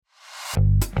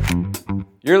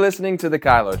You're listening to The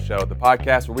Kylo Show, the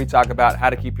podcast where we talk about how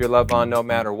to keep your love on no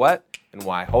matter what and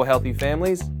why whole healthy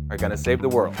families are going to save the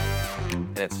world.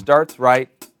 And it starts right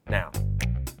now.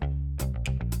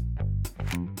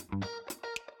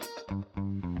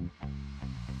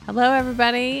 Hello,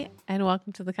 everybody, and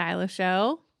welcome to The Kylo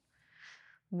Show.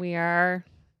 We are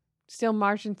still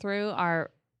marching through our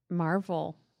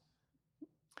Marvel.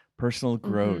 Personal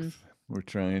growth. We're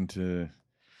trying to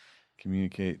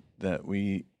communicate that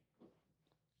we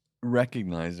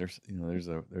recognize there's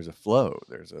a flow,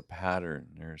 there's a pattern,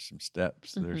 there's some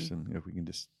steps, there's some, if we can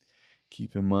just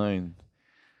keep in mind,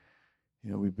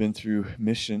 we've been through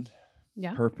mission,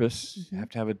 purpose. You have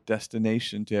to have a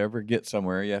destination to ever get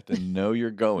somewhere. You have to know you're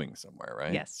going somewhere,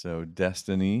 right? Yes. So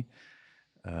destiny,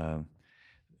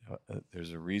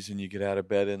 there's a reason you get out of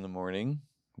bed in the morning.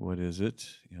 What is it?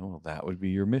 Well, that would be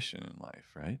your mission in life,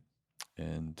 right?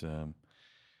 And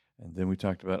then we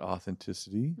talked about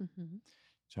authenticity.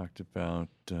 Talked about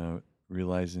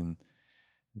realizing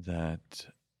that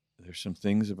there's some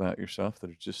things about yourself that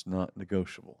are just not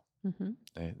negotiable.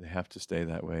 They have to stay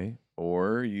that way.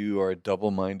 Or you are a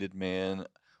double-minded man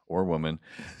or woman,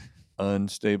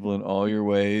 unstable in all your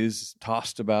ways,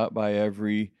 tossed about by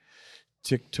every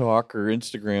TikTok or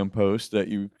Instagram post that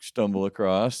you stumble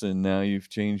across, and now you've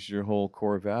changed your whole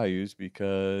core values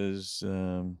because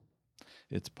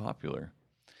it's popular.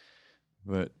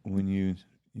 But when you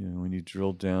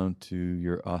drill down to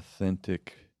your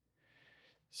authentic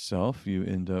self, you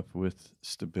end up with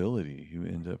stability. You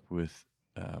end up with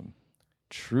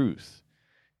truth.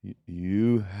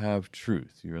 You have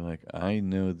truth. You're like, I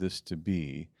know this to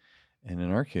be. And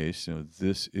in our case,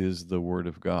 this is the Word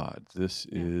of God. This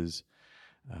is,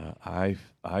 I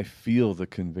feel the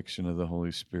conviction of the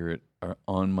Holy Spirit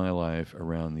on my life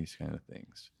around these kind of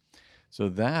things. So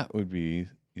that would be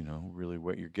really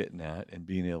what you're getting at and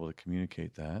being able to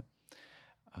communicate that.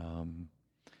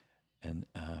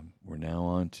 We're now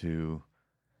on to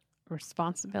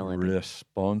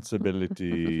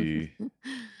responsibility.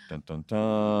 Dun, dun,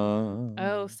 dun.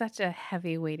 Oh, such a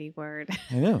heavy, weighty word.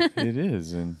 I know, it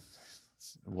is. And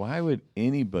why would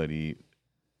anybody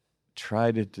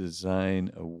try to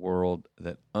design a world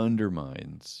that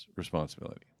undermines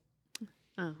responsibility?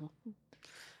 Oh.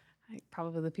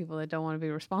 Probably the people that don't want to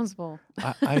be responsible.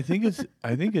 I think it's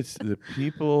the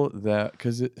people that,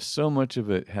 because so much of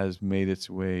it has made its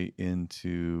way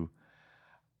into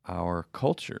our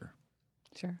culture.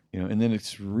 Sure. And then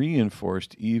it's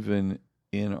reinforced even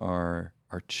in our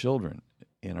children,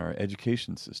 in our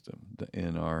education system,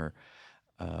 in our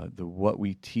what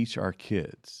we teach our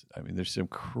kids. I mean, there's some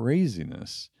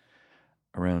craziness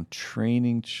around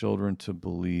training children to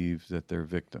believe that they're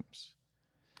victims.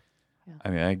 Yeah.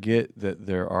 I mean, I get that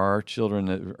there are children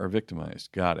that are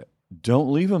victimized. Got it.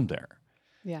 Don't leave them there.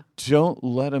 Yeah. Don't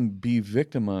let them be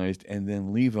victimized and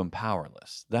then leave them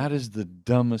powerless. That is the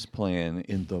dumbest plan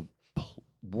in the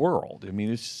world. I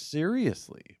mean,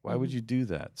 seriously, why would you do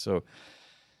that? So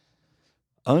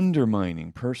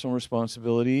undermining personal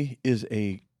responsibility is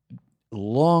a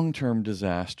long-term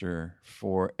disaster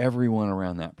for everyone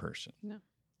around that person. No.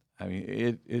 I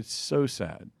mean, it's so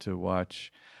sad to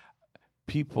watch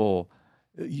people,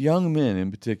 young men in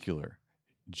particular,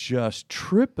 just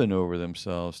tripping over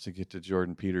themselves to get to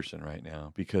Jordan Peterson right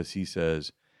now because he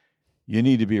says, you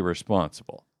need to be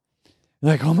responsible.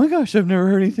 Like, oh my gosh, I've never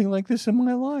heard anything like this in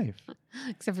my life.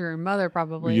 Except for your mother,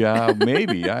 probably. Yeah,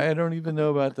 maybe. I don't even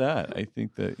know about that. I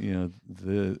think that,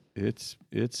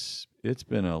 it's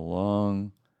been a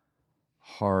long,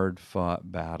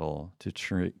 hard-fought battle to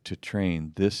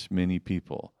train this many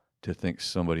people to think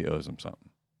somebody owes them something.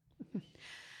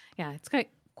 Yeah, it's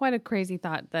quite a crazy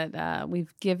thought that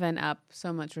we've given up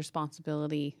so much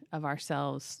responsibility of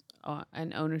ourselves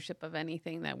and ownership of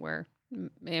anything that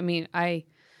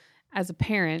as a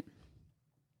parent,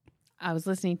 I was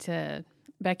listening to,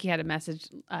 Becky had a message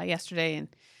yesterday, and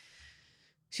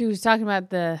she was talking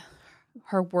about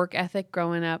her work ethic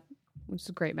growing up, which is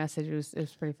a great message. It was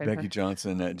pretty funny. Becky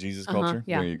Johnson at Jesus Culture?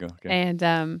 Yeah. There you go. Okay.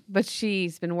 And, but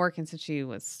she's been working since she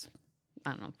was,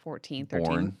 14, 13.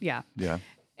 Born. Yeah. Yeah.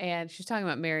 And she's talking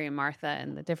about Mary and Martha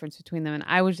and the difference between them. And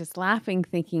I was just laughing,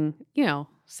 thinking,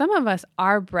 some of us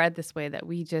are bred this way that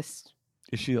we just.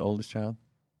 Is she the oldest child?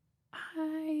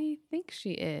 I think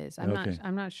she is. Okay.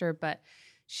 I'm not sure, but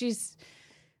she's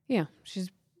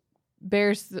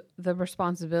bears the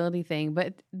responsibility thing.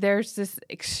 But there's this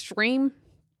extreme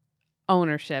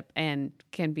ownership and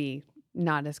can be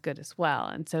not as good as well.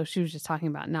 And so she was just talking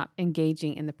about not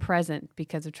engaging in the present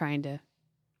because of trying to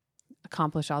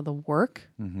accomplish all the work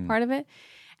part of it.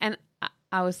 And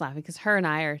I was laughing because her and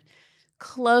I are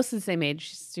close to the same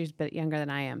age. She's a bit younger than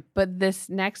I am. But this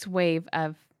next wave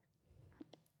of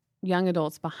young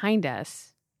adults behind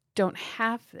us don't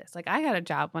have this. Like, I got a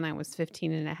job when I was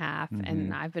 15 and a half,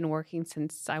 and I've been working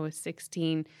since I was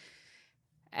 16.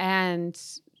 And,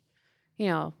 you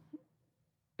know,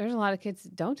 there's a lot of kids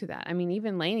that don't do that. I mean,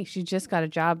 even Lainey, she just got a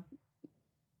job.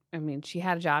 I mean, she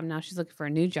had a job. Now she's looking for a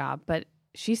new job, but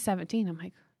she's 17. I'm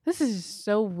like, this is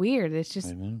so weird. It's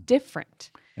just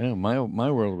different. I know.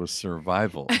 My world was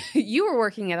survival. You were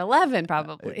working at 11,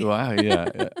 probably. Wow, yeah.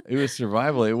 It was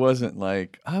survival. It wasn't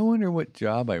like, I wonder what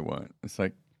job I want. It's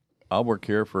like, I'll work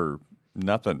here for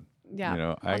nothing. Yeah, you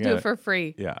know, I'll do it for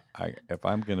free. Yeah, if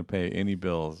I'm going to pay any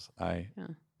bills,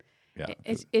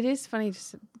 It is funny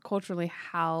just culturally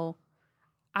how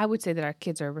I would say that our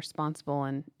kids are responsible,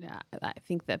 and I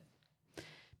think that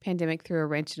pandemic threw a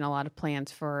wrench in a lot of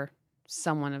plans for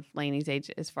someone of Lainey's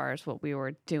age as far as what we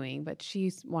were doing. But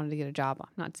she's wanted to get a job. I'm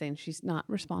not saying she's not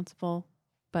responsible,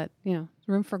 but you know,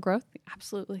 room for growth,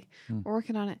 absolutely. We're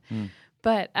working on it.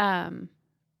 But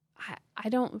I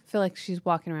don't feel like she's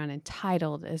walking around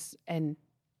entitled and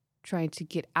trying to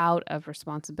get out of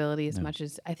responsibility as much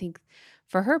as I think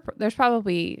for her, there's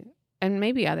probably, and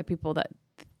maybe other people, that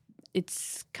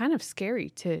it's kind of scary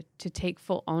to take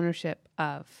full ownership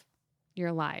of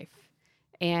your life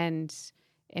and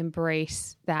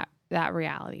embrace that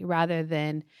reality rather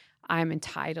than I'm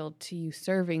entitled to you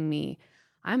serving me.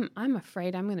 I'm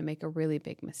afraid I'm going to make a really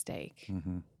big mistake.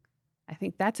 I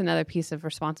think that's another piece of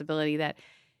responsibility that,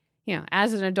 you know,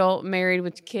 as an adult married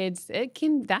with kids, that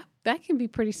can be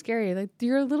pretty scary. Like,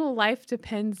 your little life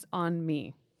depends on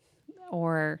me,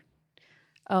 or,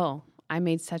 oh, I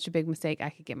made such a big mistake, I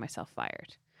could get myself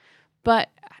fired. But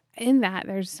in that,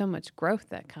 there's so much growth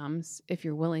that comes if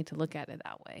you're willing to look at it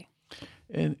that way.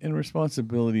 And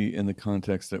responsibility in the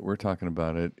context that we're talking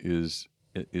about it's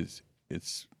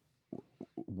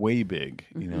way big.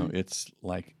 You know, it's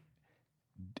like,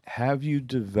 have you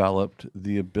developed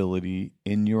the ability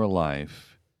in your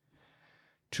life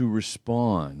to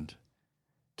respond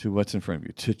to what's in front of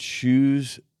you, to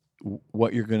choose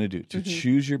what you're going to do, to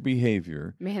choose your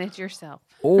behavior? Manage yourself.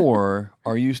 Or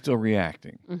are you still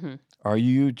reacting? Are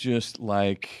you just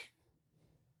like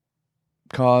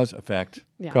cause, effect,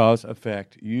 cause,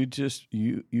 effect?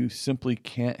 You simply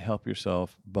can't help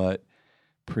yourself but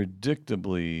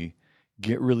predictably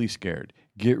get really scared,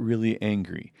 get really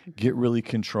angry, get really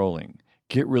controlling,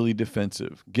 get really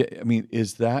defensive.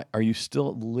 Are you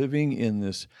still living in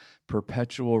this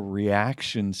perpetual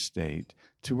reaction state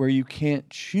to where you can't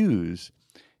choose,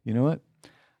 you know what?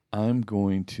 I'm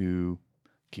going to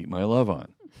keep my love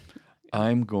on.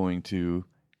 I'm going to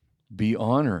be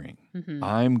honoring.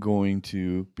 I'm going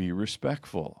to be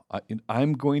respectful.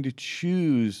 I'm going to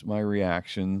choose my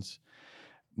reactions,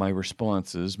 my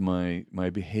responses, my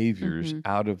behaviors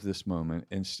out of this moment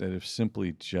instead of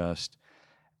simply just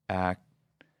act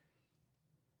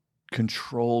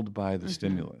controlled by the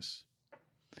stimulus.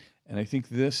 And I think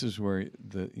this is where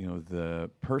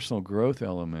the personal growth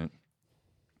element,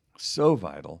 so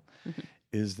vital,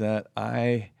 is that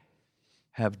I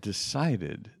have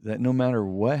decided that no matter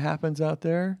what happens out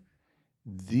there,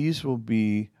 these will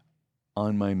be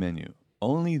on my menu.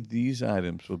 Only these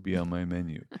items will be on my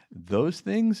menu. Those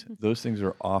things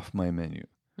are off my menu.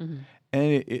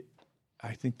 And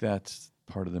I think that's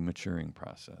part of the maturing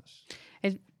process.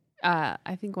 I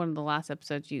think one of the last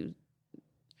episodes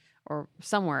or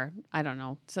somewhere, I don't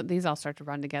know. So these all start to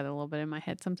run together a little bit in my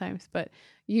head sometimes. But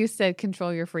you said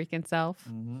control your freaking self,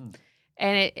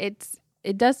 and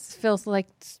it does feel like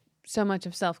so much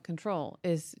of self-control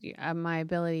is my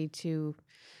ability to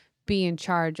be in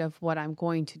charge of what I'm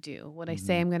going to do, what I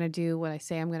say I'm going to do, what I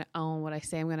say I'm going to own, what I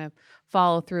say I'm going to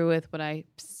follow through with, what I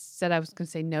said I was going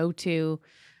to say no to.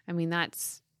 I mean,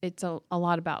 it's a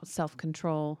lot about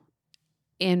self-control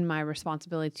in my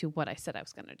responsibility to what I said I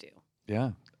was going to do.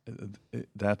 Yeah.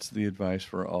 That's the advice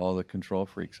for all the control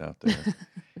freaks out there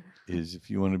is if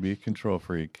you want to be a control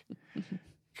freak,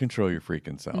 control your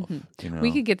freaking self. You know?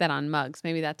 We could get that on mugs.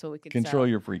 Maybe that's what we could control sell.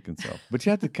 Your freaking self. But you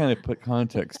have to kind of put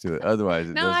context to it. Otherwise,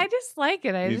 it doesn't. I just like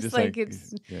it. I just like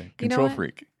it's control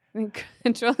freak.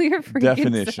 Control your freaking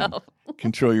definition. self.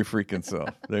 Control your freaking self.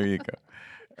 There you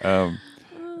go.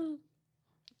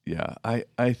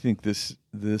 I think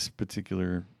this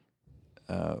particular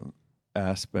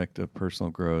aspect of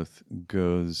personal growth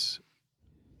goes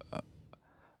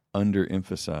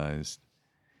underemphasized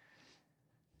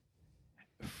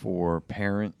for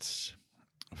parents,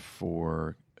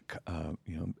 for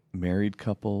married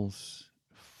couples,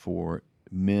 for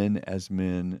men, as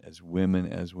women, as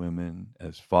women,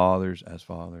 as fathers.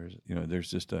 There's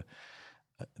just a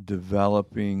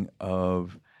developing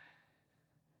of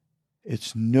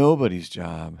it's nobody's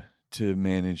job to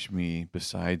manage me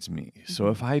besides me. So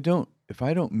if I don't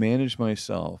manage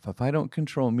myself, if I don't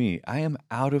control me, I am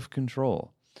out of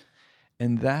control.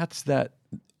 And that's that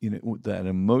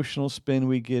emotional spin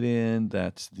we get in,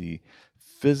 that's the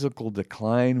physical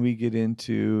decline we get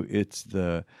into. It's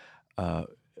the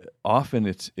often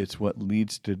it's what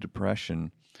leads to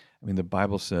depression. I mean, the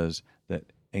Bible says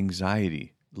that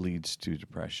anxiety leads to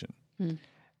depression.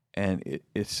 And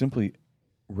it's simply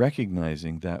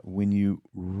recognizing that when you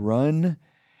run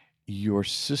your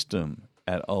system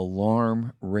at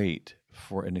alarm rate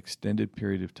for an extended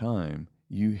period of time,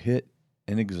 you hit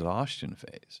an exhaustion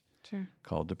phase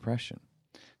called depression.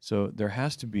 So there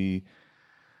has to be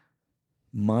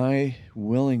my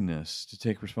willingness to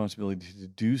take responsibility to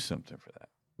do something for that,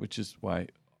 which is why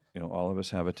all of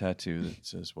us have a tattoo that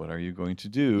says, "What are you going to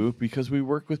do?" Because we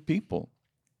work with people.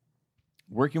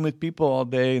 Working with people all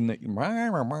day, and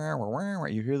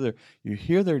you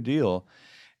hear their deal,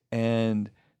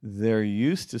 and they're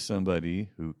used to somebody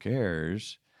who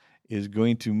cares is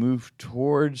going to move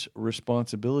towards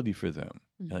responsibility for them.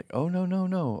 You're like, "Oh,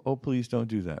 no. Oh, please don't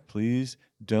do that. Please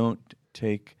don't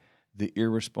take the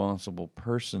irresponsible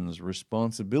person's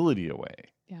responsibility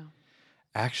away." Yeah.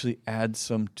 Actually add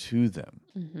some to them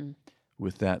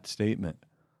with that statement.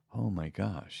 "Oh my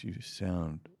gosh, you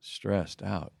sound stressed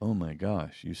out. Oh my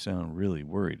gosh, you sound really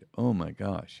worried. Oh my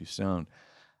gosh, you sound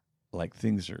like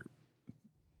things are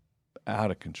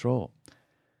out of control.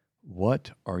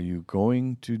 What are you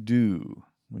going to do?"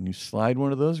 When you slide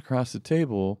one of those across the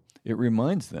table, it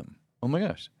reminds them, "Oh my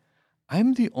gosh,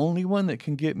 I'm the only one that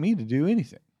can get me to do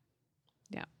anything."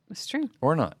 Yeah, it's true.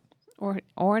 Or not.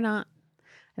 Or not.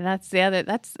 And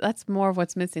that's more of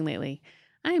what's missing lately.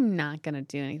 I'm not going to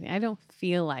do anything. I don't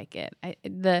feel like it.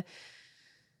 The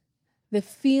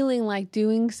feeling like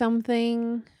doing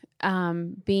something,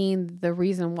 being the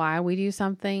reason why we do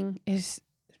something, is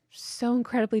so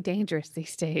incredibly dangerous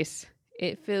these days.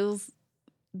 It feels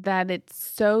that it's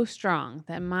so strong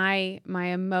that my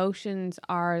emotions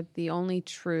are the only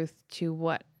truth to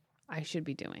what I should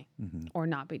be doing or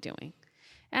not be doing.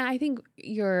 And I think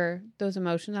those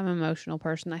emotions, I'm an emotional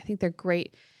person. I think they're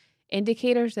great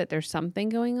indicators that there's something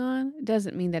going on. It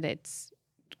doesn't mean that it's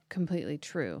completely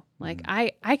true. Like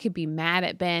I could be mad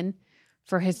at Ben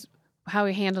for how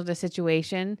he handled the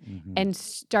situation and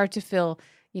start to feel,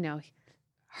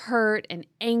 hurt and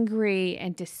angry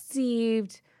and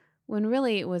deceived when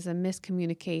really it was a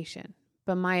miscommunication.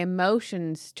 But my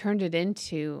emotions turned it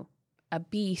into a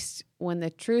beast when the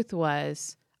truth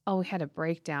was, we had a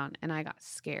breakdown and I got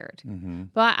scared.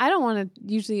 But I don't want to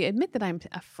usually admit that I'm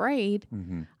afraid.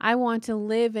 I want to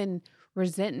live in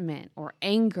resentment or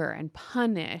anger and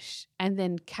punish and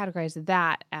then categorize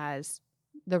that as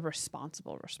the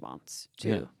responsible response too.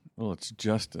 Yeah. Well, it's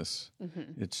justice.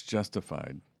 It's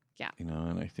justified. Yeah.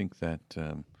 And I think that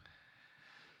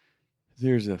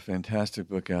there's a fantastic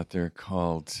book out there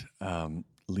called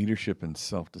Leadership and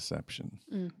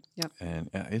Self-Deception. Yep. And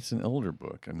it's an older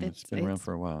book. I mean, it's been around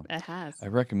for a while. It has. I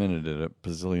recommended it a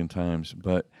bazillion times,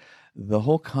 but the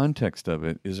whole context of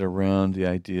it is around the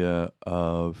idea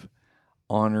of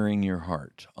honoring your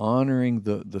heart, honoring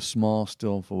the small,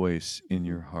 still voice in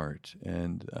your heart.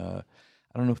 And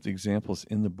I don't know if the example's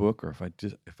in the book or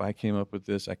if I came up with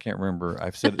this. I can't remember.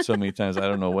 I've said it so many times. I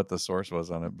don't know what the source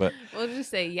was on it, but we'll just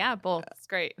say, yeah, both. It's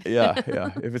great. yeah.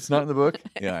 If it's not in the book,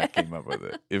 I came up with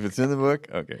it. If it's in the book,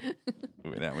 okay,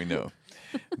 now we know.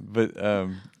 But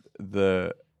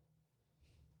the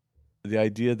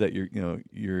idea that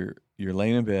you're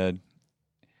laying in bed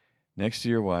next to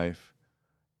your wife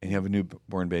and you have a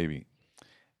newborn baby,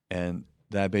 and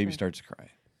that baby starts to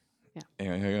cry. Yeah.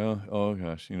 And you go, "Oh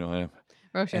gosh,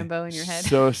 Rochambeau in your head."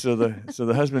 So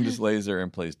the husband just lays there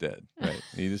and plays dead, right?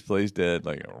 He just plays dead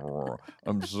like,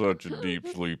 "I'm such a deep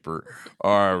sleeper.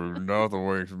 Nothing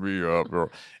wakes me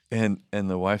up." And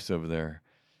the wife's over there,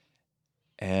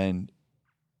 and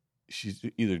she's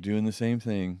either doing the same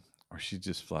thing or she's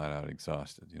just flat out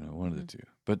exhausted. One of the two.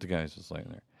 But the guy's just laying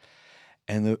there,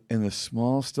 and the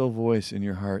small, still voice in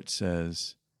your heart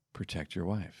says, "Protect your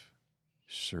wife,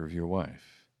 serve your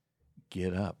wife,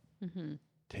 get up."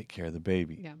 Take care of the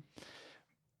baby. Yeah.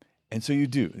 And so you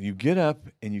do. You get up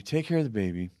and you take care of the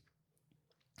baby,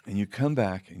 and you come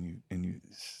back and you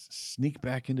sneak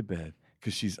back into bed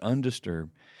because she's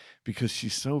undisturbed, because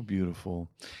she's so beautiful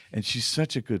and she's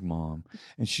such a good mom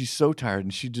and she's so tired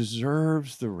and she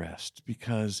deserves the rest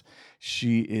because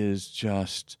she is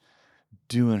just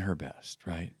doing her best,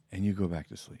 right? And you go back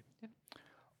to sleep. Yeah.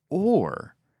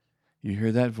 Or you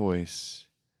hear that voice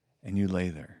and you lay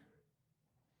there.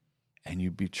 And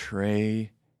you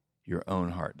betray your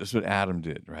own heart. This is what Adam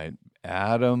did, right?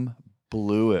 Adam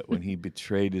blew it when he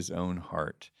betrayed his own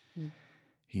heart. Mm.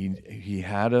 He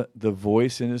had the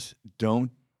voice in his, don't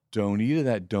eat of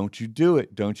that. Don't you do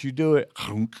it. Don't you do it.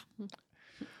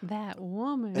 That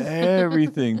woman.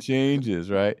 Everything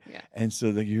changes, right? Yeah. And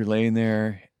so that you're laying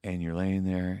there and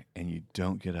you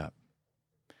don't get up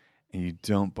and you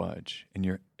don't budge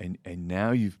and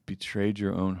now you've betrayed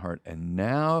your own heart. And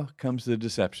now comes the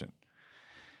deception.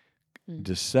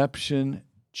 Deception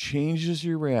changes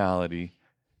your reality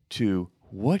to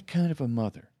what kind of a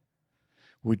mother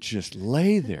would just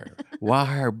lay there while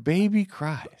her baby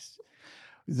cries.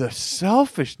 The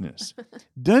selfishness.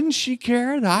 Doesn't she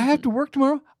care that I have to work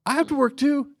tomorrow? I have to work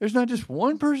too. There's not just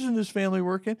one person in this family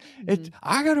working.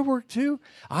 I got to work too.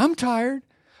 I'm tired.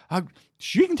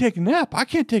 She can take a nap. I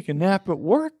can't take a nap at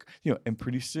work. And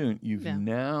pretty soon you've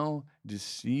now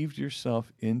deceived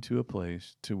yourself into a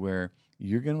place to where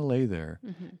you're going to lay there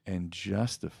and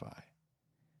justify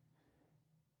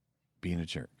being a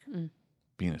jerk,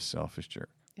 being a selfish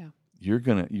jerk. Yeah. You're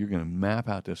gonna map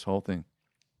out this whole thing.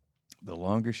 The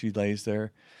longer she lays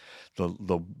there,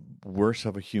 the worse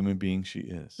of a human being she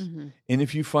is. And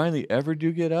if you finally ever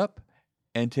do get up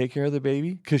and take care of the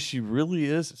baby, because she really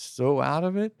is so out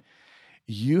of it,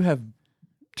 you have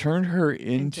turned her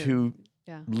into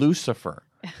Lucifer.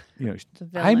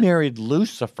 I married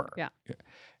Lucifer. Yeah.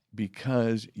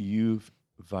 Because you've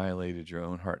violated your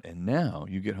own heart. And now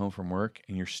you get home from work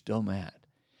and you're still mad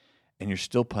and you're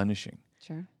still punishing.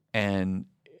 Sure. And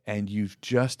you've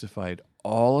justified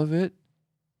all of it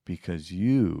because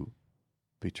you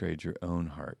betrayed your own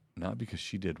heart, not because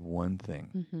she did one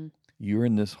thing. You're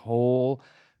in this whole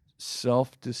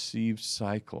self-deceived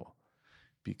cycle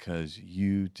because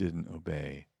you didn't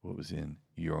obey what was in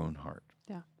your own heart.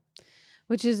 Yeah.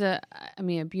 Which is a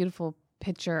beautiful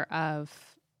picture of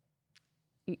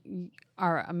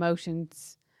our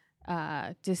emotions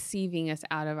deceiving us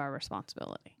out of our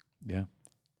responsibility. Yeah.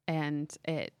 And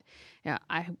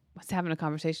I was having a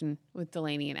conversation with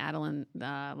Delaney and Adeline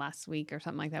last week or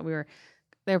something like that.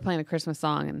 They were playing a Christmas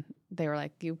song and they were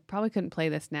like, you probably couldn't play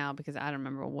this now because I don't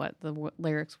remember what the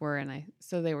lyrics were. And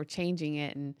so they were changing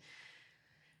it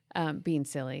and being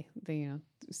silly,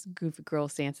 goofy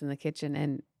girls dance in the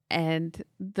kitchen. And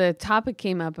the topic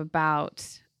came up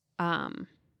about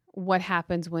what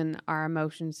happens when our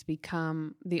emotions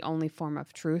become the only form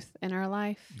of truth in our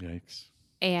life. Yikes.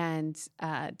 And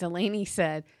Delaney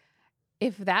said,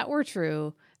 if that were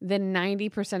true, then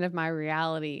 90% of my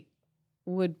reality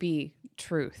would be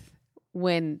truth.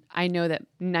 When I know that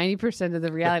 90% of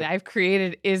the reality I've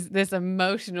created is this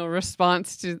emotional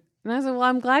response to. And I said, well,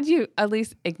 I'm glad you at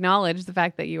least acknowledge the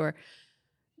fact that you are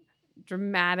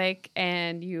dramatic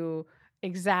and you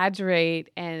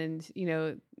exaggerate and,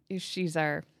 she's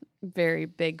our very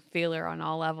big feeler on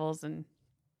all levels and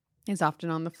is often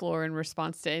on the floor in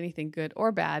response to anything good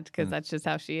or bad because that's just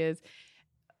how she is.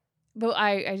 But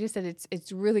I just said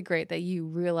it's really great that you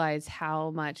realize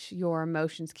how much your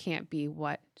emotions can't be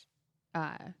what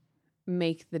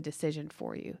make the decision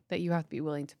for you, that you have to be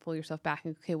willing to pull yourself back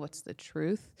and, okay, what's the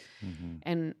truth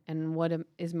and what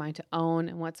is mine to own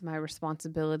and what's my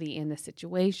responsibility in this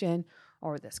situation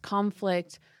or this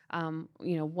conflict.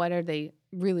 What are they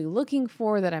really looking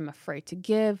for that I'm afraid to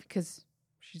give? Because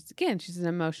she's an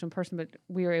emotional person, but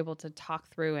we were able to talk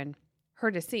through and her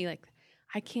to see, like,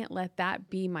 I can't let that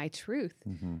be my truth.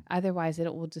 Otherwise,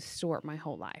 it will distort my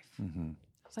whole life. I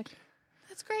was like,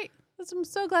 that's great. I'm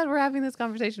so glad we're having this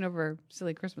conversation over a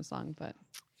silly Christmas song. But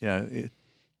yeah,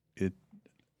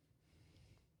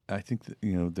 I think that,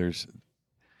 there's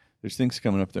things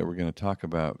coming up that we're going to talk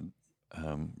about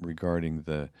regarding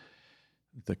the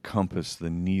compass, the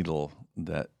needle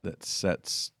that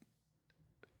sets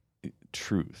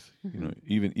truth.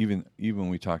 Even when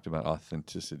we talked about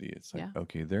authenticity, it's like,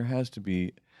 okay, there has to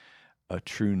be a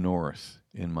true north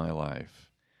in my life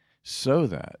so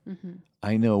that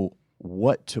I know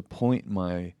what to point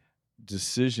my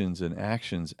decisions and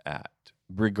actions at,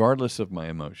 regardless of my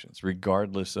emotions,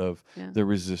 regardless of the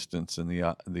resistance and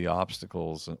the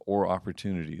obstacles or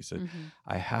opportunities. That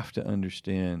I have to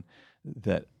understand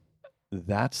that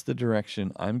that's the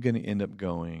direction I'm going to end up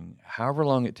going, however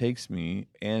long it takes me,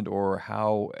 and or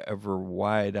however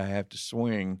wide I have to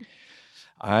swing.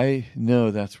 I know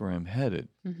that's where I'm headed.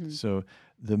 So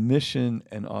the mission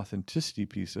and authenticity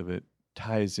piece of it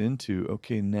ties into,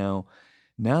 okay, now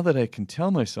that I can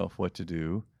tell myself what to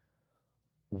do,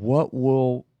 what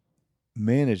will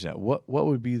manage that? What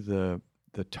would be the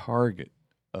target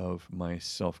of my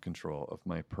self-control, of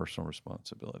my personal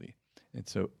responsibility? And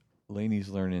so Lainey's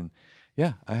learning,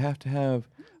 I have to have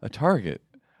a target,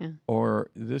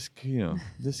 or this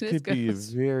could be a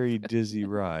very dizzy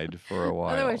ride for a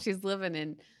while. Otherwise, she's living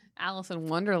in Alice in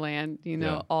Wonderland,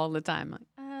 Yeah. all the time.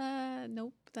 Like,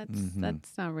 nope,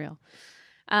 that's not real.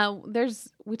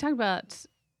 We talked about,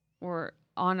 or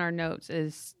on our notes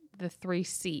is the 3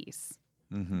 C's: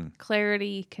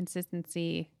 clarity,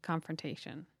 consistency,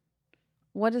 confrontation.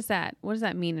 What does that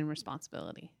mean in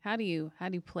responsibility? How do you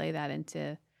play that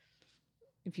into,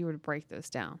 if you were to break those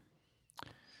down?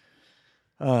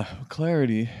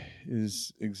 Clarity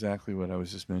is exactly what I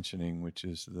was just mentioning, which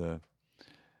is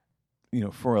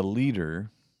for a leader,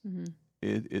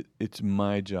 it's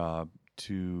my job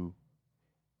to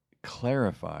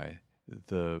clarify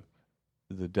the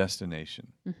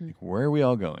destination. Like, where are we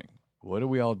all going? What are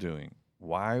we all doing?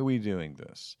 Why are we doing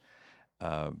this?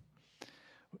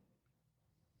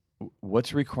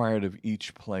 What's required of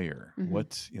each player?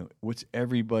 What's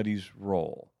everybody's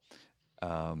role?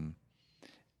 And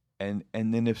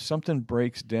then if something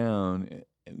breaks down,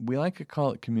 we like to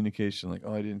call it communication. Like,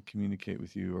 oh, I didn't communicate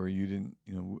with you, or you didn't.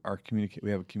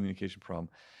 We have a communication problem.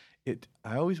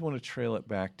 I always want to trail it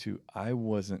back to I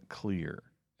wasn't clear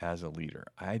as a leader.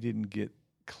 I didn't get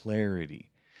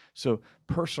clarity. So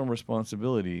personal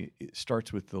responsibility, it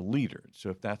starts with the leader. So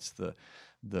if that's the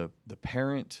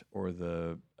parent or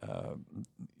the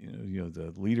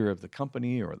the leader of the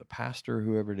company or the pastor,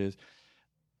 whoever it is,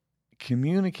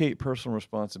 communicate personal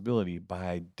responsibility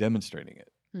by demonstrating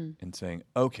it and saying,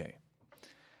 okay,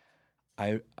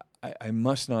 I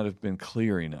must not have been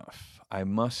clear enough. I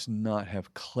must not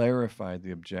have clarified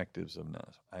the objectives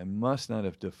enough. I must not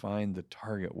have defined the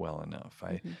target well enough.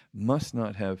 I must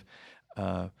not have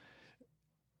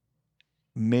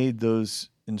made those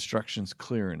instructions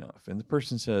clear enough. And the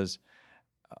person says,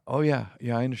 oh yeah,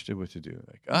 I understood what to do.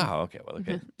 Like, okay, well,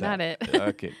 okay, not it.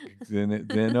 Okay,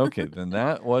 then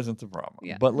that wasn't the problem.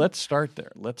 Yeah. But let's start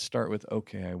there. Let's start with,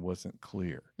 okay, I wasn't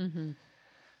clear, and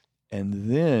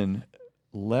then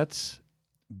let's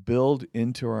build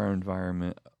into our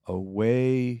environment a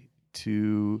way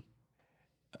to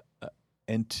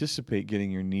anticipate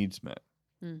getting your needs met.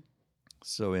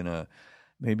 So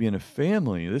maybe in a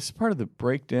family, this is part of the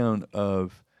breakdown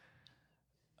of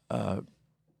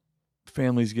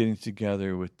families getting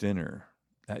together with dinner.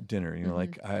 At dinner,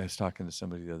 like I was talking to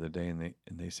somebody the other day, and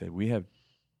they said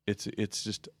it's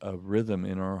just a rhythm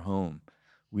in our home.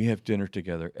 We have dinner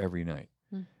together every night,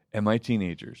 and my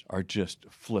teenagers are just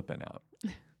flipping out.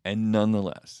 And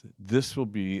nonetheless, this will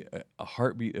be a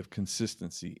heartbeat of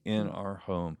consistency in our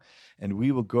home, and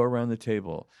we will go around the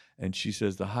table. And she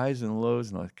says the highs and lows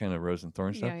and all that kind of rose and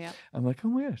thorn stuff. Yeah. I'm like, oh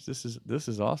my gosh, this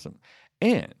is awesome,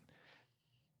 and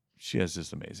she has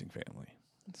this amazing family.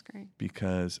 That's great.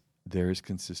 Because there is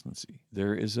consistency.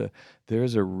 There is a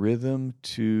rhythm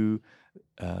to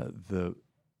the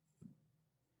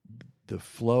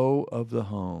flow of the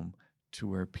home, to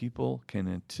where people can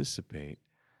anticipate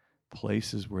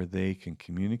places where they can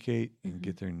communicate and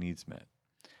get their needs met,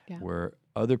 where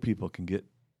other people can get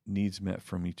needs met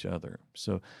from each other.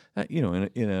 So,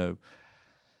 in a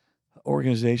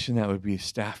organization, that would be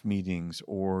staff meetings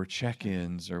or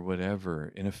check-ins or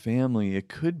whatever. In a family, it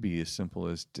could be as simple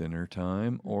as dinner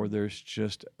time, or there's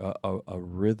just a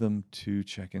rhythm to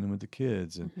check in with the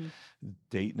kids and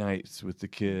date nights with the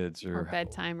kids, or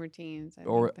bedtime routines,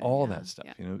 or all that stuff.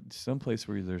 Some place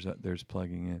where there's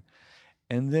plugging in.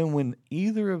 And then when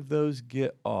either of those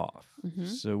get off,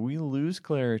 so we lose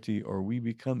clarity or we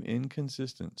become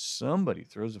inconsistent, somebody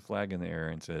throws a flag in the air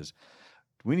and says,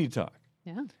 we need to talk.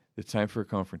 Yeah. It's time for a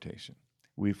confrontation.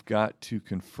 We've got to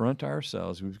confront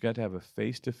ourselves. We've got to have a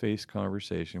face-to-face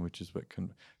conversation, which is what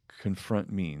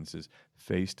confront means, is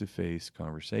face-to-face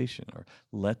conversation, or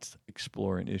let's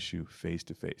explore an issue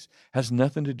face-to-face. Has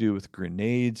nothing to do with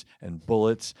grenades and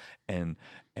bullets and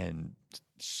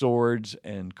swords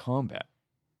and combat.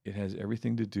 It has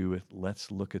everything to do with let's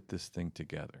look at this thing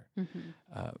together.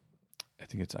 I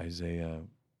think it's Isaiah.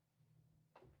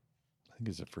 I think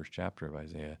it's the first chapter of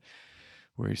Isaiah,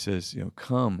 where he says,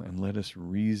 come and let us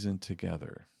reason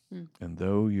together. And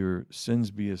though your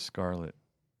sins be as scarlet,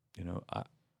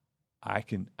 I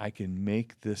can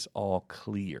make this all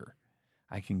clear.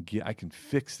 I can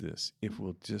fix this if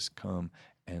we'll just come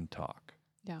and talk.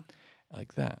 Yeah.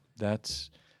 Like that.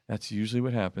 That's usually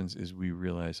what happens, is we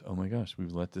realize, oh my gosh,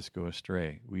 we've let this go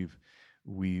astray.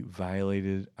 We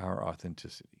violated our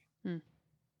authenticity.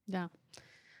 Yeah.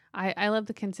 I love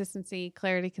the consistency,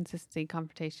 clarity, consistency,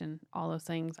 confrontation, all those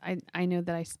things. I know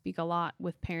that I speak a lot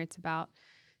with parents about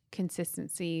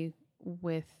consistency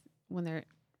when they're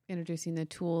introducing the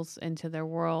tools into their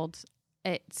world.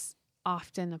 It's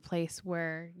often a place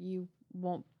where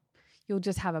you'll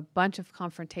just have a bunch of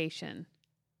confrontation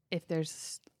if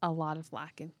there's a lot of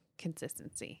lack in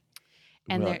consistency.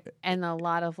 And Well, and a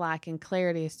lot of lack in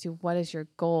clarity as to what is your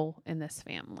goal in this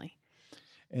family.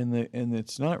 and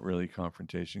it's not really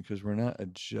confrontation because we're not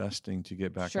adjusting to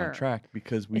get back Sure. on track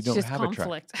because we It's don't just have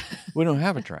conflict. a track. We don't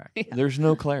have a track. Yeah. There's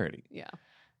no clarity. Yeah.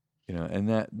 You know, and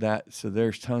that so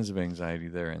there's tons of anxiety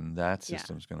there, and that Yeah.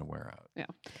 system's going to wear out. Yeah.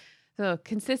 So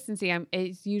consistency,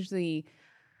 it's usually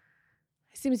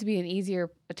seems to be an easier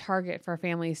target for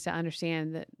families to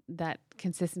understand that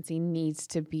consistency needs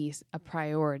to be a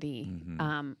priority.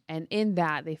 Mm-hmm. And in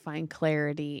that they find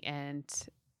clarity, and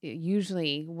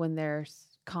usually when there's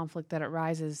conflict that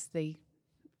arises,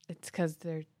 it's because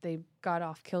they got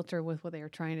off kilter with what they were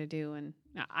trying to do. And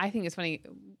I think it's funny.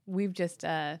 We've just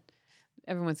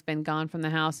everyone's been gone from the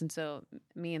house, and so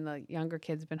me and the younger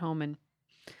kids have been home, and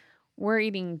we're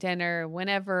eating dinner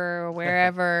whenever,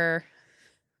 wherever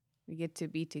we get to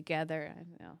be together.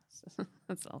 I know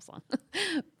that's all fun,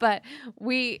 but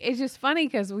it's just funny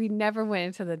because we never went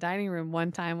into the dining room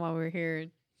one time while we were here.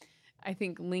 I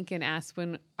think Lincoln asked,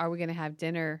 when are we going to have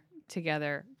dinner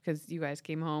together? Because you guys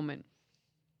came home, and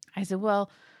I said, well,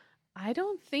 I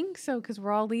don't think so because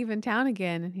we're all leaving town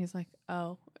again. And he's like,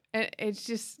 oh, and it's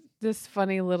just this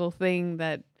funny little thing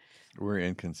that We're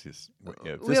inconsistent.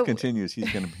 If this continues,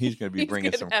 he's gonna be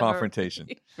bringing some confrontation.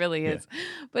 It really is,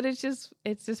 but it's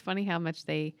just funny how much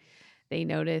they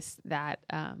notice that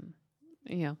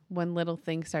when little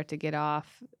things start to get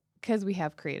off because we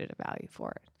have created a value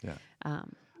for it. Yeah.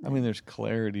 I mean, there's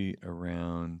clarity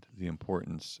around the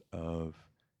importance of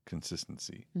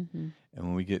consistency, mm-hmm. and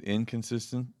when we get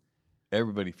inconsistent,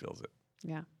 everybody feels it.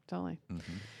 Yeah, totally.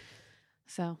 Mm-hmm.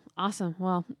 So awesome.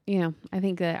 Well, I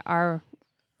think that our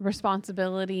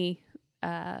responsibility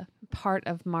part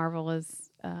of Marvel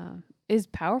is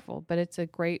powerful, but it's a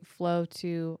great flow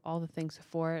to all the things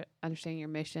before it. Understanding your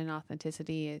mission,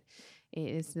 authenticity, it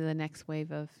is the next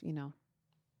wave of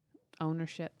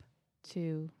ownership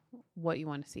to what you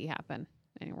want to see happen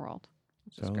in your world,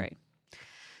 which is great.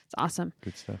 It's awesome.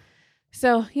 Good stuff.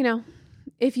 So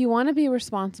if you want to be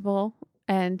responsible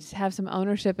and have some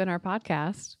ownership in our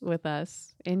podcast with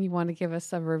us, and you want to give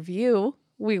us a review,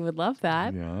 we would love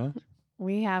that. Yeah.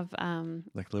 We have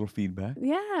like little feedback.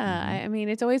 Yeah. Mm-hmm. I mean,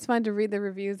 it's always fun to read the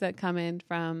reviews that come in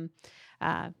from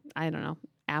I don't know,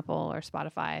 Apple or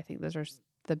Spotify. I think those are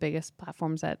the biggest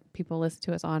platforms that people listen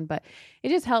to us on, but it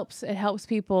just helps. It helps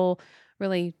people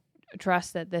really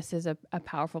trust that this is a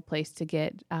powerful place to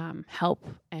get help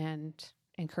and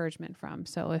encouragement from.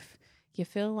 So if you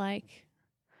feel like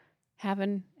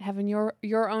having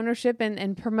your ownership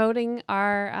and promoting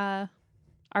our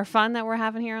fun that we're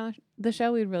having here on the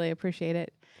show, we'd really appreciate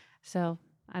it. So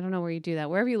I don't know where you do that.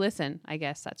 Wherever you listen, I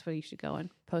guess that's where you should go and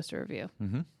post a review,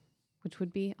 mm-hmm. which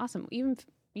would be awesome. Even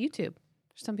YouTube.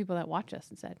 There's some people that watch us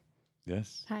and said,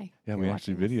 yes. Hi. Yeah, we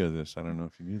actually video this. I don't know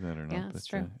if you knew that or not. Yeah, that's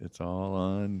true. It's all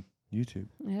on YouTube.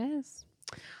 It is.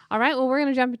 All right. Well, we're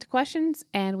going to jump into questions,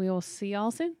 and we will see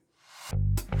y'all soon.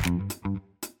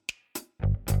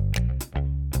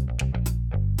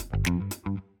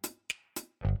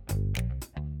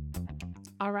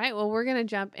 All right. Well, we're going to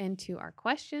jump into our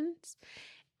questions,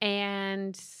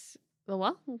 and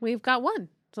we've got one,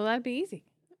 so that'd be easy.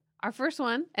 Our first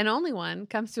one and only one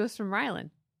comes to us from Rylan.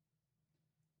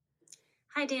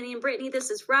 Hi, Danny and Brittany.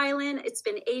 This is Rylan. It's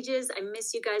been ages. I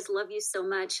miss you guys. Love you so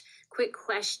much. Quick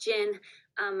question.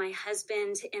 My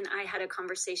husband and I had a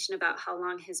conversation about how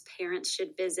long his parents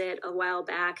should visit a while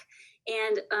back,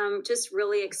 and just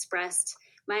really expressed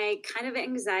my kind of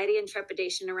anxiety and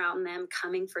trepidation around them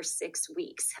coming for 6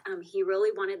 weeks. He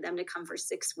really wanted them to come for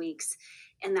 6 weeks,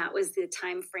 and that was the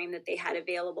time frame that they had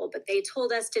available. But they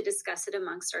told us to discuss it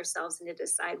amongst ourselves and to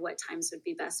decide what times would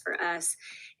be best for us.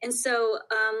 And so,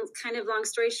 kind of long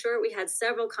story short, we had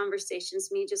several conversations,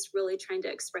 me just really trying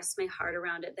to express my heart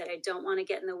around it, that I don't want to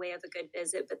get in the way of a good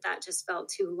visit, but that just felt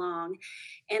too long.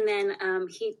 And then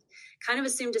he kind of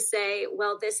assumed to say,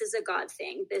 well, this is a God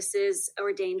thing. This is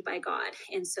ordained by God.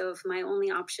 And so if my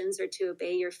only options are to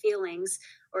obey your feelings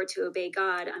or to obey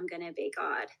God, I'm going to obey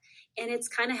God. And it's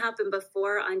kind of happened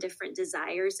before on different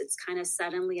desires. It's kind of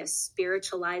suddenly a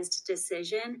spiritualized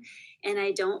decision. And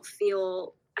I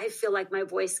feel like my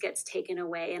voice gets taken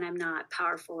away and I'm not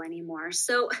powerful anymore.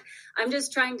 So I'm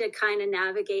just trying to kind of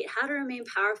navigate how to remain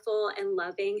powerful and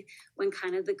loving when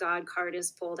kind of the God card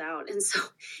is pulled out. And so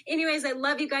anyways, I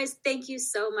love you guys. Thank you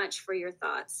so much for your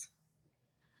thoughts.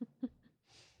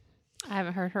 I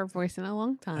haven't heard her voice in a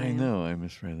long time. I know. I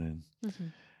miss Rylan.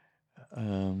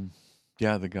 Mm-hmm.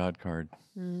 Yeah, the God card.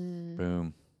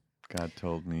 Boom. God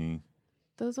told me.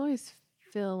 Those always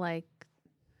feel like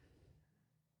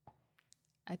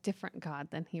a different God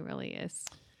than he really is.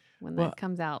 when Well, that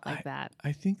comes out like that.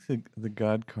 I think the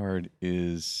God card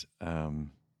is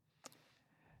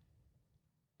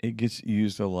it gets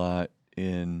used a lot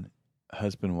in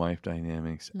husband-wife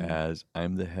dynamics as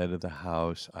I'm the head of the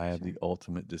house. I have the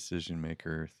ultimate decision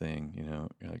maker thing. You're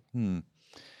like,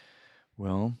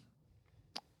 well,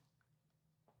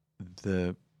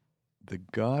 the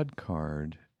God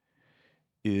card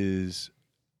is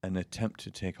an attempt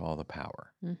to take all the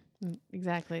power.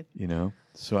 Exactly.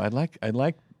 So I'd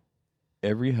like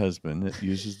every husband that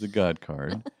uses the God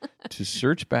card to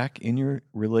search back in your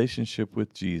relationship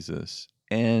with Jesus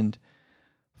and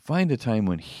find a time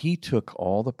when he took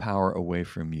all the power away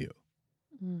from you.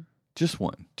 Just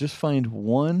one. Just find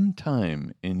one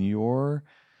time in your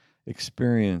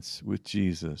experience with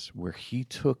Jesus where he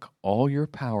took all your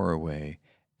power away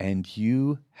and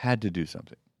you had to do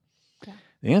something. Yeah.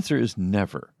 The answer is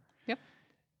never. Yep.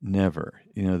 Never.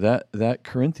 That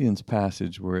Corinthians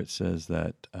passage where it says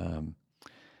that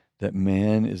that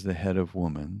man is the head of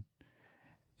woman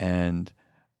and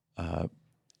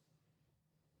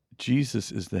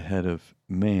Jesus is the head of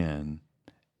man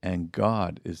and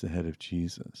God is the head of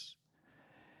Jesus.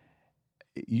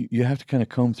 You have to kind of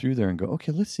comb through there and go,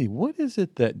 okay, let's see, what is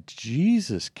it that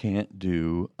Jesus can't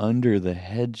do under the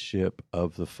headship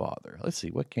of the Father? Let's see,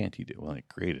 what can't he do? Well, he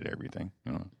created everything.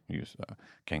 He's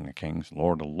King of Kings,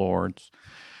 Lord of Lords.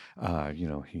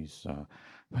 He's,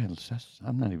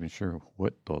 I'm not even sure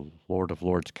what the Lord of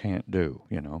Lords can't do,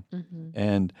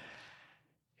 And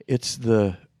it's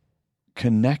the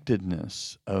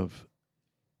connectedness of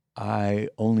I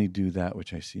only do that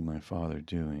which I see my Father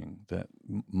doing, that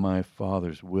my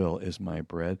Father's will is my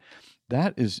bread.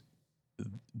 That is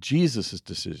Jesus'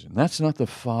 decision. That's not the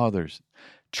Father's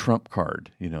trump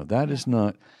card. That is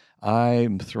not,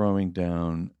 I'm throwing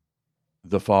down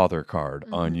the Father card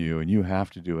on you and you have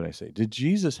to do what I say. Did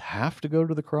Jesus have to go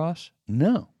to the cross?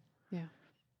 No. Yeah.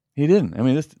 He didn't. I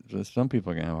mean, some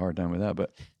people are going to have a hard time with that,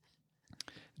 but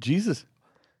Jesus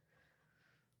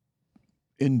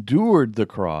endured the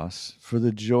cross for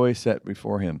the joy set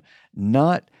before him.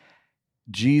 Not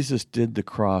Jesus did the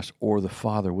cross or the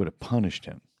Father would have punished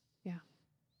him. Yeah.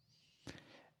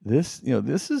 This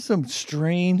is some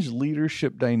strange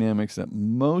leadership dynamics that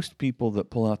most people that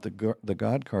pull out the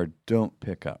God card don't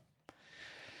pick up.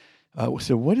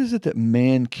 So what is it that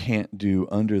man can't do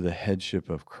under the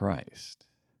headship of Christ?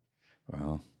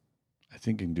 Well, I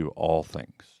think he can do all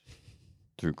things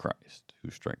through Christ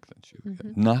who strengthens you.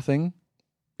 Nothing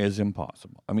is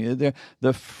impossible. I mean,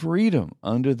 the freedom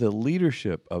under the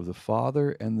leadership of the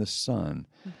Father and the Son.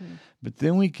 But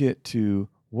then we get to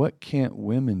what can't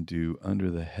women do under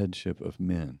the headship of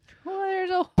men? Well, there's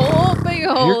a whole big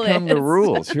hole. Here come the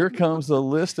rules. Here comes the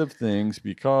list of things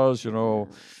because,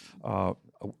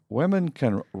 women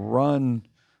can run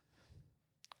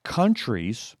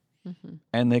countries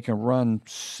and they can run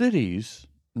cities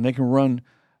and they can run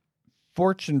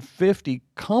Fortune 50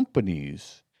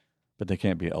 companies, but they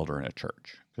can't be elder in a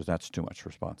church because that's too much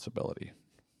responsibility.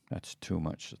 That's too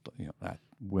much, that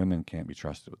women can't be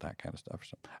trusted with that kind of stuff.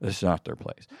 So this is not their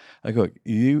place. Like, look,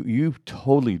 you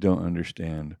totally don't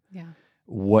understand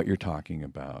what you're talking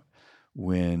about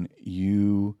when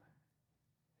you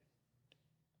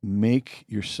make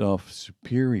yourself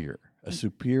superior, a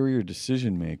superior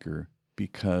decision maker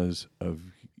because of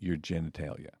your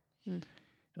genitalia.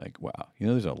 Like, wow,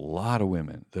 there's a lot of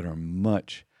women that are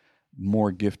much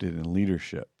more gifted in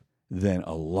leadership than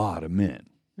a lot of men.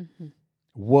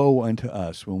 Woe unto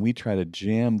us when we try to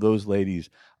jam those ladies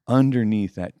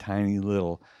underneath that tiny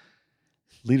little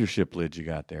leadership lid you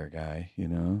got there, guy,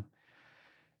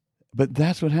 But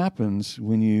that's what happens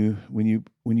when you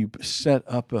set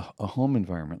up a home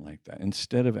environment like that,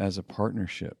 instead of as a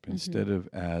partnership, instead of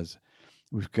as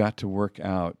we've got to work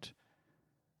out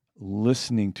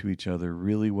listening to each other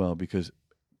really well, because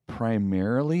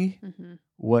primarily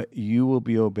what you will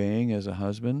be obeying as a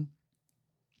husband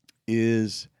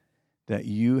is that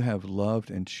you have loved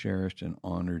and cherished and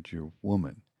honored your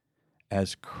woman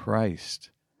as Christ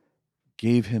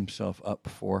gave himself up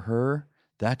for her.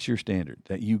 That's your standard,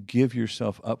 that you give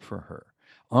yourself up for her.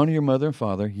 Honor your mother and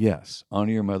father. Yes,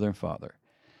 honor your mother and father.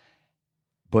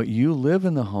 But you live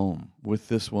in the home with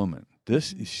this woman.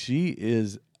 She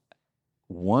is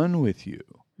one with you.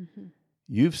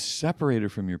 You've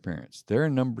separated from your parents. They're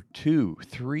number 2,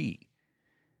 3.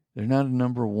 They're not a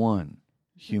number 1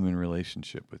 human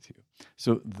relationship with you.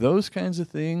 So those kinds of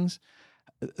things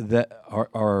that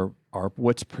are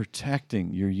what's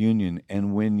protecting your union.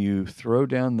 And when you throw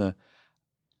down the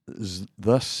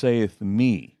 "Thus saith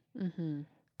me"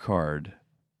 card,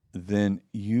 then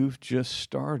you've just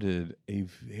started a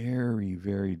very,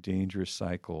 very dangerous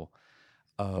cycle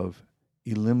of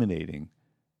eliminating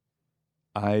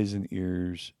eyes and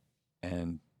ears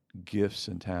and gifts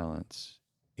and talents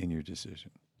in your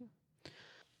decision.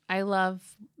 I love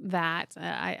that.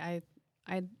 I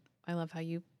love how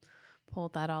you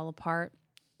pulled that all apart.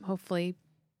 Hopefully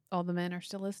all the men are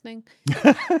still listening.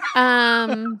 Because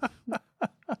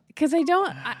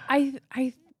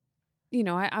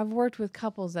I've worked with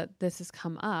couples that this has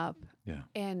come up. Yeah.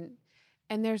 And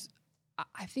there's,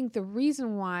 I think the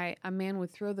reason why a man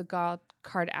would throw the God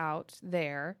card out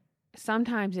there,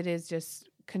 sometimes it is just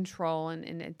control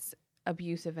and it's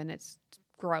abusive and it's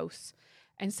gross.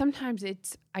 And sometimes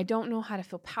it's, I don't know how to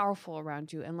feel powerful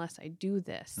around you unless I do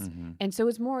this. Mm-hmm. And so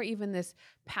it's more even this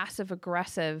passive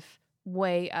aggressive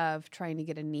way of trying to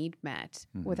get a need met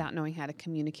Mm-hmm. without knowing how to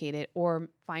communicate it or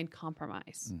find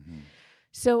compromise. Mm-hmm.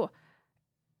 So,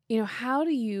 how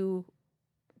do you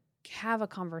have a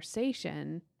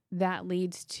conversation that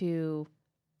leads to,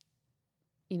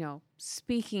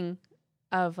 speaking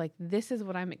of like, this is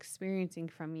what I'm experiencing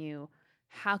from you.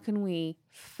 How can we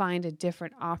find a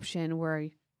different option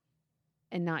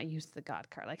and not use the God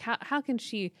card? Like how can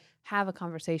she have a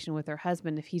conversation with her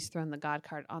husband if he's thrown the God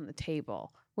card on the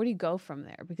table? Where do you go from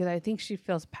there? Because I think she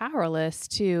feels powerless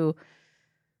to,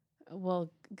 well,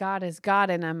 God is God,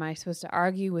 and am I supposed to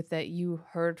argue with that you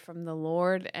heard from the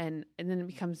Lord? And then it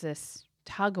becomes this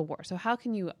tug of war. So how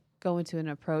can you go into an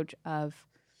approach of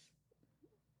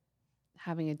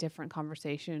having a different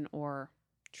conversation or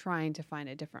trying to find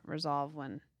a different resolve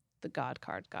when the God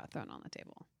card got thrown on the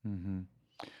table? Mm-hmm.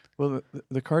 Well,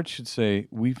 the card should say,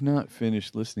 we've not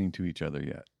finished listening to each other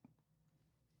yet.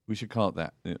 We should call it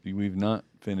that. We've not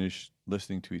finished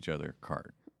listening to each other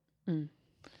card.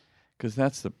 Because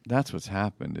that's what's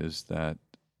happened, is that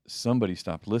somebody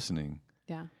stopped listening.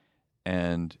 Yeah.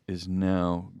 And is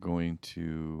now going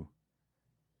to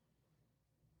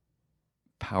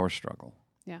power struggle.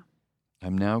 Yeah.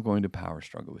 I'm now going to power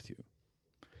struggle with you.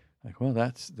 Like, well,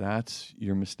 that's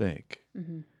your mistake.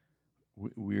 Mm-hmm.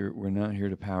 We're not here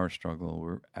to power struggle.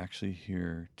 We're actually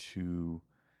here to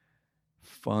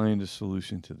find a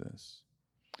solution to this.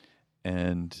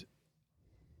 And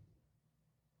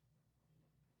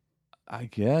I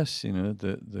guess,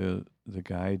 the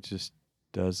guy just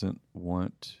doesn't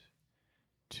want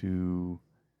to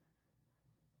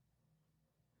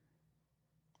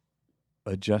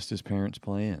adjust his parents'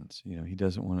 plans. He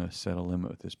doesn't want to set a limit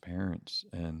with his parents.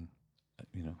 And,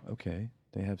 okay,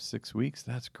 they have 6 weeks.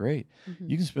 That's great. Mm-hmm.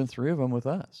 You can spend 3 of them with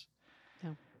us.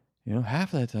 Yeah.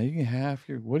 Half of that time, you can have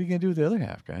what are you going to do with the other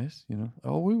half, guys?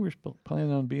 We were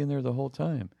planning on being there the whole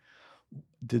time.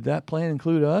 Did that plan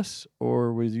include us,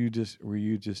 or were you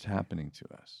just happening to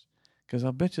us? Because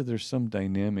I'll bet you there's some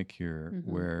dynamic here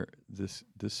Mm-hmm. where this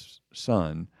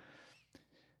son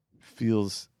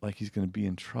feels like he's going to be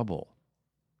in trouble.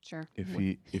 Sure. If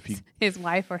he his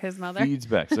wife or his mother feeds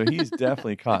back. So he's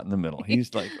definitely caught in the middle.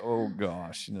 He's like, oh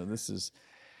gosh, this is.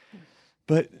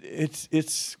 But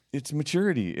it's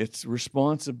maturity. It's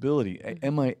responsibility. Mm-hmm.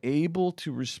 Am I able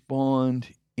to respond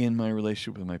in my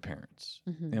relationship with my parents?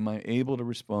 Mm-hmm. Am I able to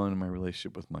respond in my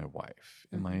relationship with my wife?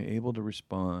 Mm-hmm. Am I able to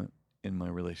respond in my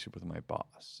relationship with my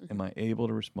boss? Mm-hmm. Am I able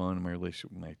to respond in my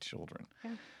relationship with my children?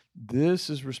 Yeah. This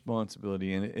is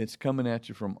responsibility, and it's coming at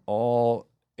you from all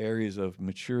areas of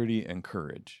maturity and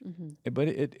courage. Mm-hmm. But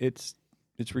it's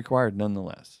required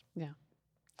nonetheless. Yeah.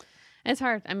 It's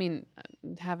hard. I mean,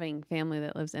 having family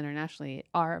that lives internationally,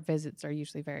 our visits are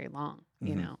usually very long,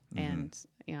 Mm-hmm. and,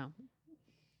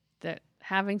 that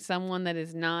having someone that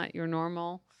is not your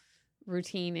normal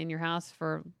routine in your house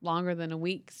for longer than a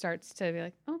week starts to be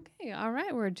like, okay, all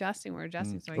right, we're adjusting.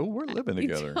 So we're living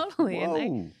together. Totally. Whoa.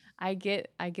 And I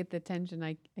get the tension.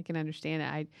 I can understand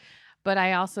it. But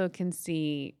I also can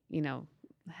see,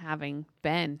 having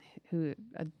Ben, who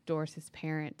adores his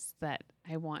parents, that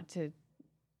I want to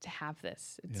have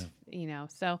this. It's,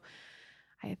 so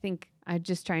I think I'm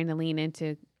just trying to lean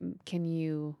into,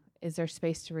 is there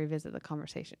space to revisit the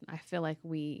conversation? I feel like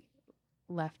we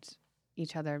left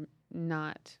each other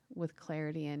not with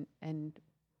clarity and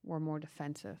we're more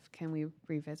defensive. Can we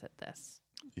revisit this?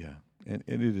 Yeah. And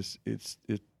it's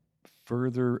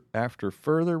further, after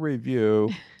further review,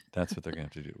 that's what they're going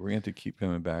to have to do. We're going to have to keep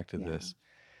coming back to this,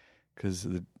 because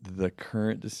the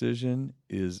current decision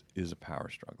is a power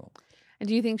struggle. And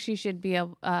do you think she should be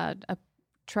able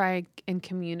try and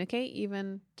communicate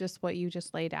even just what you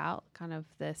just laid out, kind of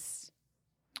this?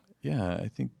 Yeah, I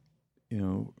think,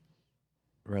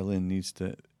 Rylan needs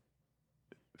to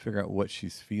figure out what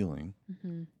she's feeling.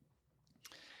 Mm-hmm.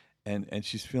 And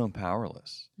she's feeling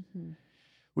powerless, Mm-hmm.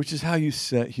 which is how you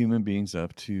set human beings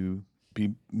up to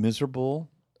be miserable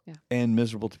and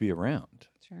miserable to be around.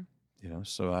 Sure.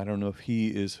 So I don't know if he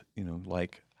is,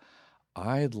 like,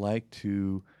 I'd like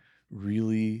to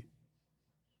really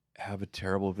have a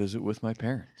terrible visit with my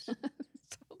parents.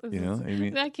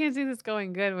 I can't see this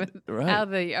going good with Right. how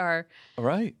they are.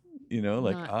 Right.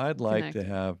 Like, Not I'd like connected. to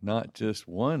have not just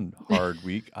one hard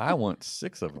week. I want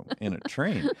 6 of them in a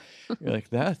train. You're like,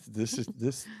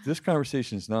 this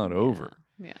conversation is not over.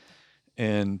 Yeah.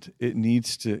 And it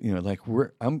needs to, like,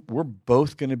 we're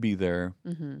both going to be there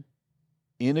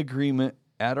in agreement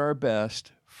at our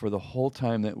best for the whole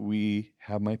time that we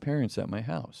have my parents at my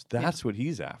house. That's what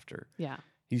he's after. Yeah.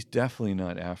 He's definitely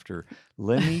not after,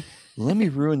 let me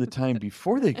ruin the time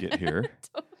before they get here.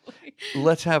 Totally.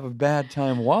 Let's have a bad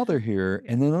time while they're here,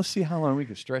 and then let's see how long we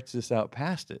can stretch this out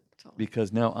past it. Totally.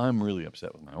 Because now I'm really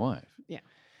upset with my wife. Yeah.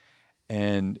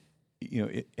 And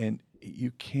and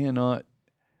you cannot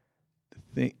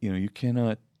think, you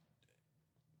cannot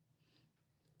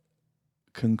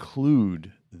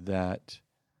conclude that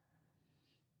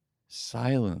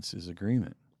silence is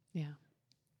agreement. Yeah.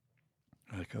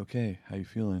 Like, okay, how you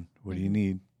feeling? What do you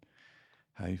need?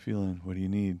 How you feeling? What do you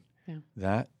need? Yeah.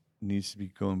 That needs to be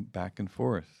going back and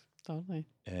forth. Totally.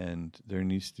 And there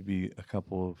needs to be a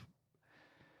couple of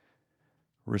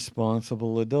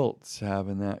responsible adults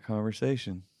having that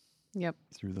conversation. Yep.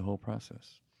 Through the whole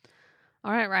process.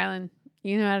 All right, Rylan,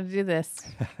 you know how to do this.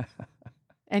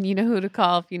 And you know who to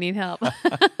call if you need help.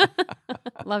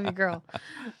 Love you, girl.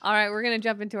 All right, we're going to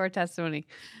jump into our testimony.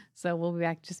 So we'll be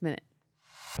back in just a minute.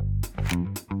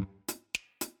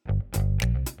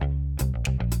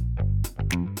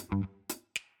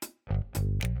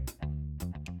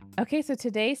 Okay, so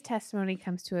today's testimony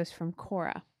comes to us from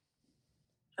Cora.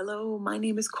 Hello, my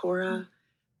name is Cora.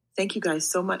 Thank you guys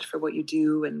so much for what you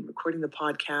do and recording the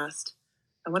podcast.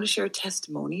 I want to share a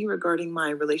testimony regarding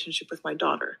my relationship with my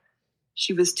daughter.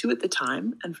 She was 2 at the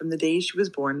time, and from the day she was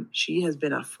born, she has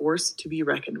been a force to be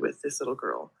reckoned with, this little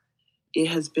girl. It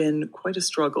has been quite a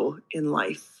struggle in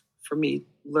life for me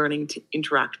learning to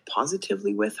interact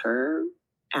positively with her,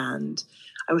 and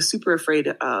I was super afraid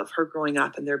of her growing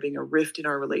up and there being a rift in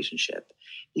our relationship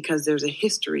because there's a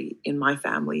history in my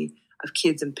family of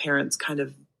kids and parents kind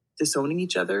of disowning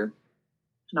each other.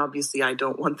 And obviously, I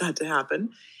don't want that to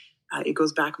happen. It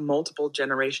goes back multiple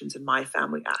generations in my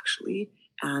family, actually.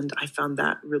 And I found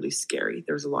that really scary.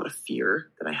 There was a lot of fear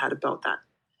that I had about that.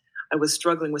 I was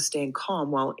struggling with staying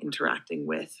calm while interacting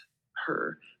with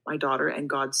her, my daughter, and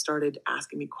God started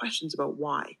asking me questions about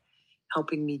why,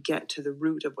 helping me get to the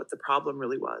root of what the problem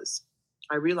really was.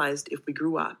 I realized if we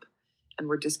grew up and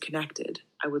were disconnected,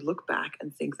 I would look back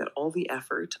and think that all the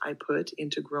effort I put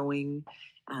into growing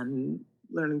and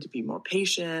learning to be more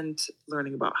patient,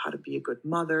 learning about how to be a good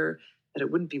mother, that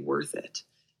it wouldn't be worth it,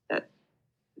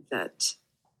 that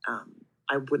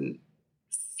I wouldn't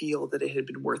feel that it had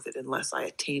been worth it unless I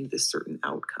attained this certain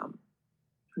outcome.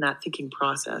 And that thinking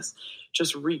process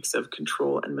just reeks of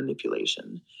control and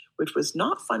manipulation, which was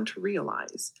not fun to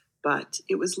realize, but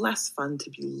it was less fun to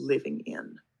be living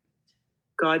in.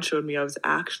 God showed me I was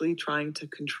actually trying to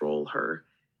control her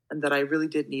and that I really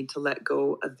did need to let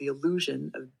go of the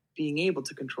illusion of being able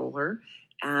to control her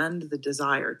and the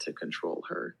desire to control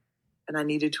her. And I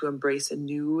needed to embrace a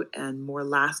new and more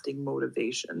lasting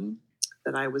motivation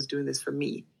that I was doing this for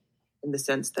me, in the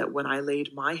sense that when I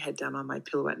laid my head down on my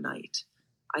pillow at night,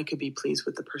 I could be pleased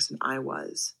with the person I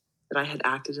was, that I had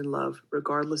acted in love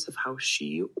regardless of how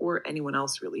she or anyone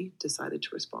else really decided to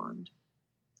respond.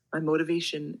 My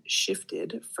motivation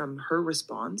shifted from her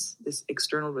response, this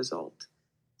external result,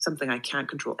 something I can't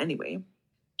control anyway,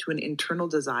 to an internal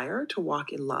desire to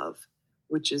walk in love,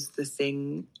 which is the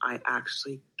thing I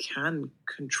actually can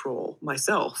control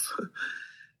myself.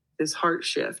 This heart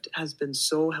shift has been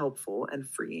so helpful and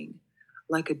freeing,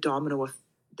 like a domino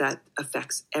that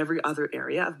affects every other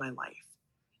area of my life.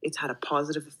 It's had a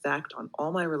positive effect on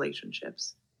all my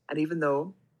relationships. And even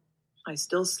though I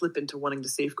still slip into wanting to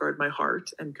safeguard my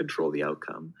heart and control the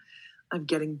outcome, I'm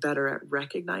getting better at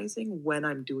recognizing when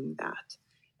I'm doing that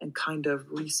and kind of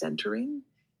recentering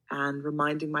and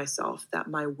reminding myself that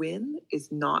my win is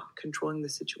not controlling the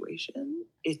situation,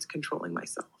 it's controlling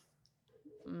myself.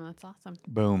 That's awesome.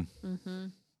 Boom. Mm-hmm.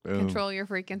 Boom. Control your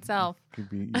freaking self.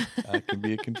 I can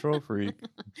be a control freak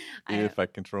if I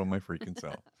control my freaking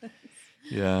self.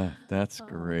 Yeah, that's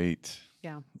great.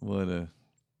 Yeah. What a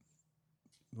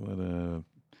well,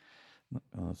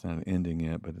 it's not an ending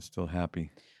yet, but it's still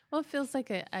happy. Well, it feels like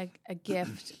a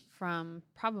gift from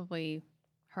probably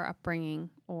her upbringing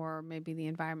or maybe the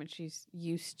environment she's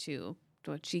used to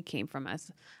what she came from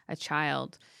as a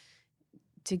child,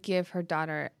 to give her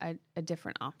daughter a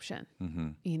different option. Mm-hmm.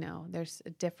 You know, there's a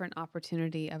different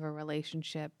opportunity of a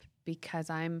relationship because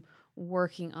I'm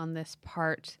working on this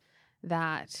part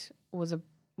that was a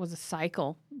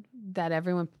cycle that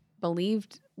everyone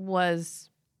believed was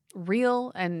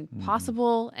real and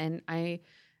possible, and I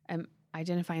am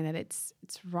identifying that it's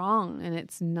wrong and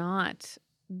it's not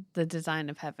the design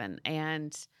of heaven,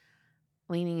 and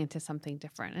leaning into something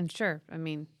different. And sure, I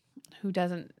mean, who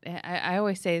doesn't? I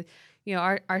always say,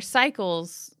 our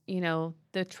cycles,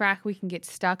 the track we can get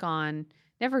stuck on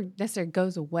never necessarily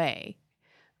goes away,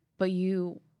 but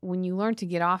when you learn to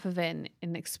get off of it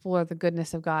and explore the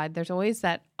goodness of God, there's always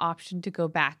that option to go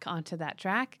back onto that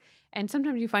track. And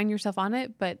sometimes you find yourself on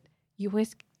it, but you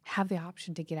always have the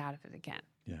option to get out of it again.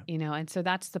 Yeah. And so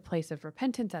that's the place of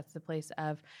repentance. That's the place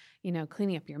of,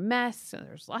 cleaning up your mess. So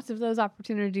there's lots of those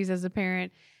opportunities as a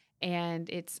parent.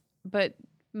 But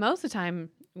most of the time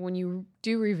when you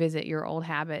do revisit your old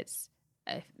habits,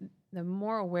 the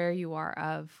more aware you are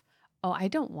of, oh, I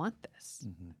don't want this,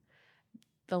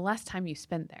 the less time you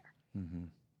spend there.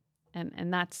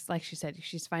 And that's, like she said,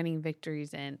 she's finding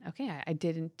victories in, okay, I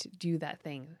didn't do that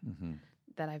thing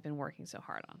that I've been working so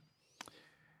hard on.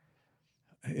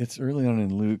 It's early on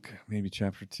in Luke, maybe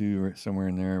chapter 2 or somewhere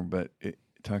in there, but it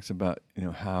talks about,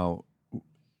 how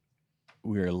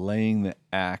we are laying the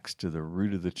axe to the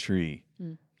root of the tree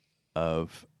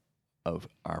of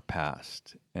our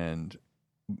past and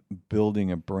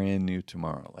building a brand new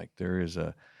tomorrow. Like there is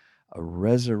a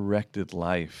resurrected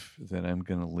life that I'm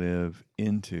going to live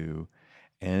into,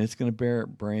 and it's going to bear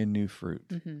brand new fruit.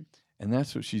 And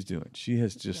that's what she's doing. She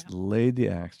has just laid the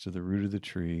axe to the root of the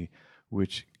tree,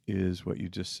 which is what you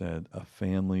just said, a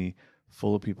family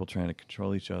full of people trying to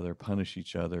control each other, punish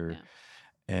each other.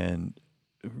 And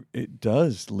it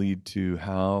does lead to,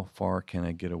 how far can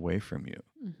I get away from you?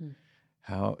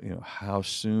 How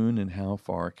soon and how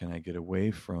far can I get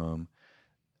away from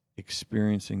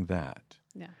experiencing that?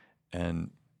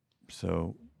 And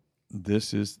so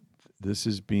this is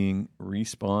being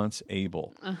response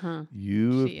able.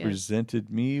 You have presented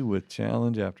me with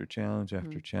challenge after challenge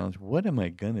after challenge. What am I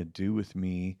going to do with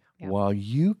me while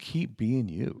you keep being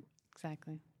you?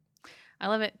 Exactly. I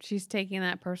love it. She's taking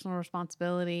that personal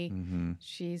responsibility.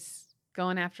 She's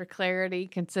going after clarity,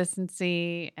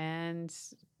 consistency, and,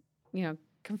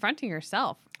 confronting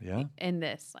herself in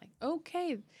this. Like,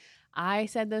 okay, I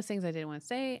said those things I didn't want to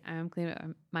say. I'm cleaning up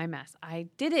my mess. I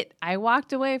did it. I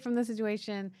walked away from the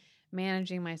situation,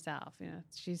 managing myself.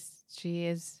 She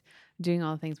is doing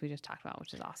all the things we just talked about,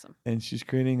 which is awesome. And she's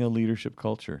creating a leadership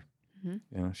culture.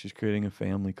 She's creating a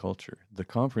family culture. The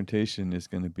confrontation is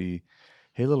going to be,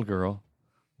 hey, little girl,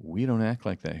 we don't act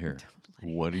like that here.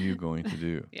 Totally. What are you going to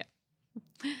do?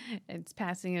 It's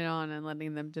passing it on and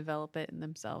letting them develop it in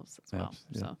themselves as well.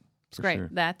 So it's great. Sure.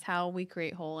 That's how we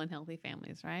create whole and healthy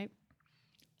families, right?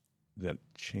 That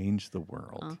change the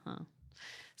world.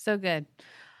 So good.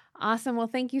 Awesome. Well,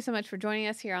 thank you so much for joining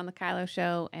us here on the Kylo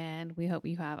Show, and we hope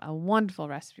you have a wonderful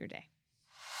rest of your day.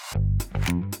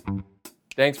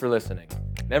 Thanks for listening.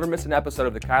 Never miss an episode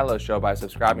of The Kylo Show by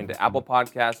subscribing to Apple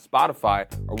Podcasts, Spotify,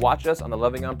 or watch us on the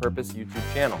Loving on Purpose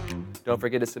YouTube channel. Don't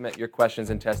forget to submit your questions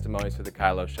and testimonies to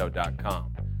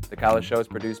thekyloshow.com. The Kylo Show is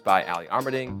produced by Ali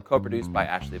Armerding, co-produced by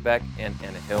Ashley Beck and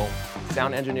Anna Hill,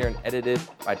 sound engineered and edited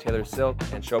by Taylor Silk,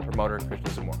 and show promoter Krishna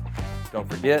Zamora. Don't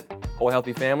forget, whole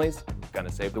healthy families,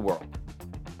 gonna save the world.